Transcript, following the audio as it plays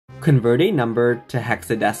Convert a number to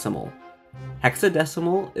hexadecimal.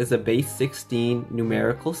 Hexadecimal is a base 16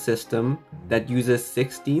 numerical system that uses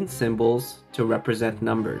 16 symbols to represent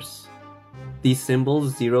numbers. These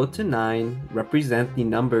symbols 0 to 9 represent the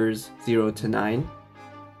numbers 0 to 9,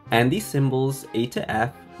 and these symbols A to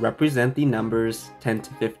F represent the numbers 10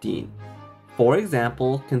 to 15. For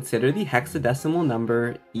example, consider the hexadecimal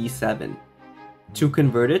number E7. To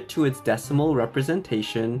convert it to its decimal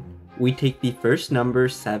representation, we take the first number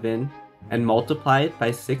 7 and multiply it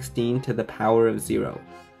by 16 to the power of 0.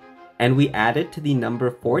 And we add it to the number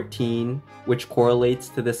 14, which correlates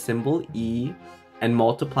to the symbol E, and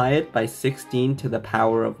multiply it by 16 to the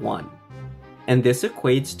power of 1. And this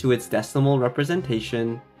equates to its decimal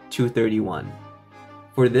representation, 231.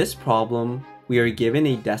 For this problem, we are given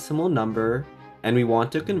a decimal number, and we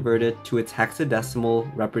want to convert it to its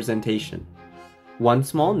hexadecimal representation. One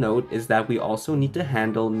small note is that we also need to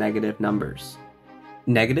handle negative numbers.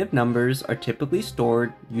 Negative numbers are typically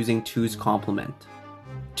stored using 2's complement.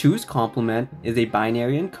 2's complement is a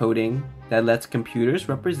binary encoding that lets computers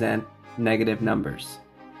represent negative numbers.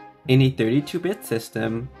 In a 32-bit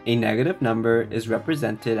system, a negative number is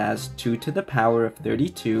represented as 2 to the power of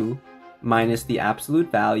 32 minus the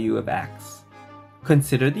absolute value of x.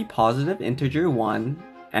 Consider the positive integer 1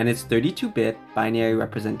 and its 32-bit binary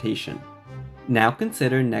representation. Now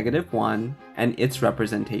consider negative 1 and its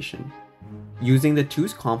representation. Using the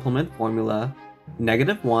 2's complement formula,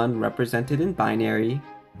 negative 1 represented in binary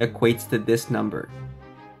equates to this number.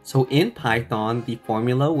 So in Python, the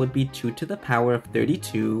formula would be 2 to the power of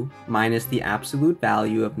 32 minus the absolute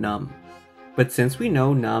value of num. But since we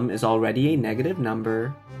know num is already a negative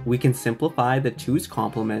number, we can simplify the 2's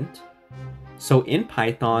complement. So in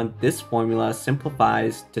Python, this formula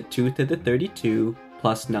simplifies to 2 to the 32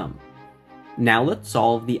 plus num. Now let's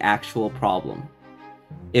solve the actual problem.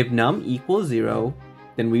 If num equals 0,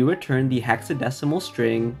 then we return the hexadecimal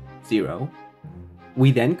string 0.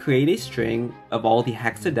 We then create a string of all the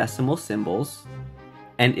hexadecimal symbols,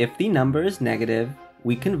 and if the number is negative,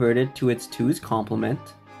 we convert it to its 2's complement.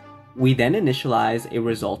 We then initialize a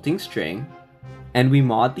resulting string, and we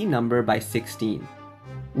mod the number by 16.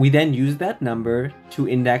 We then use that number to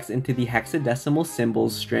index into the hexadecimal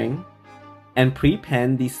symbols string, and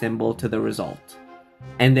prepend the symbol to the result.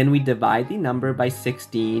 And then we divide the number by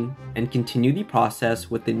 16 and continue the process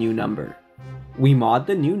with the new number. We mod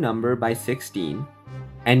the new number by 16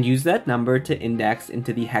 and use that number to index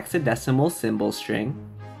into the hexadecimal symbol string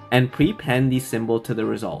and prepend the symbol to the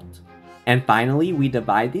result. And finally, we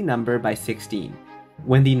divide the number by 16.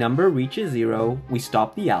 When the number reaches 0, we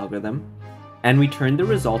stop the algorithm and return the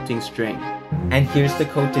resulting string. And here's the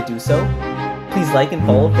code to do so. Please like and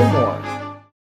follow for more.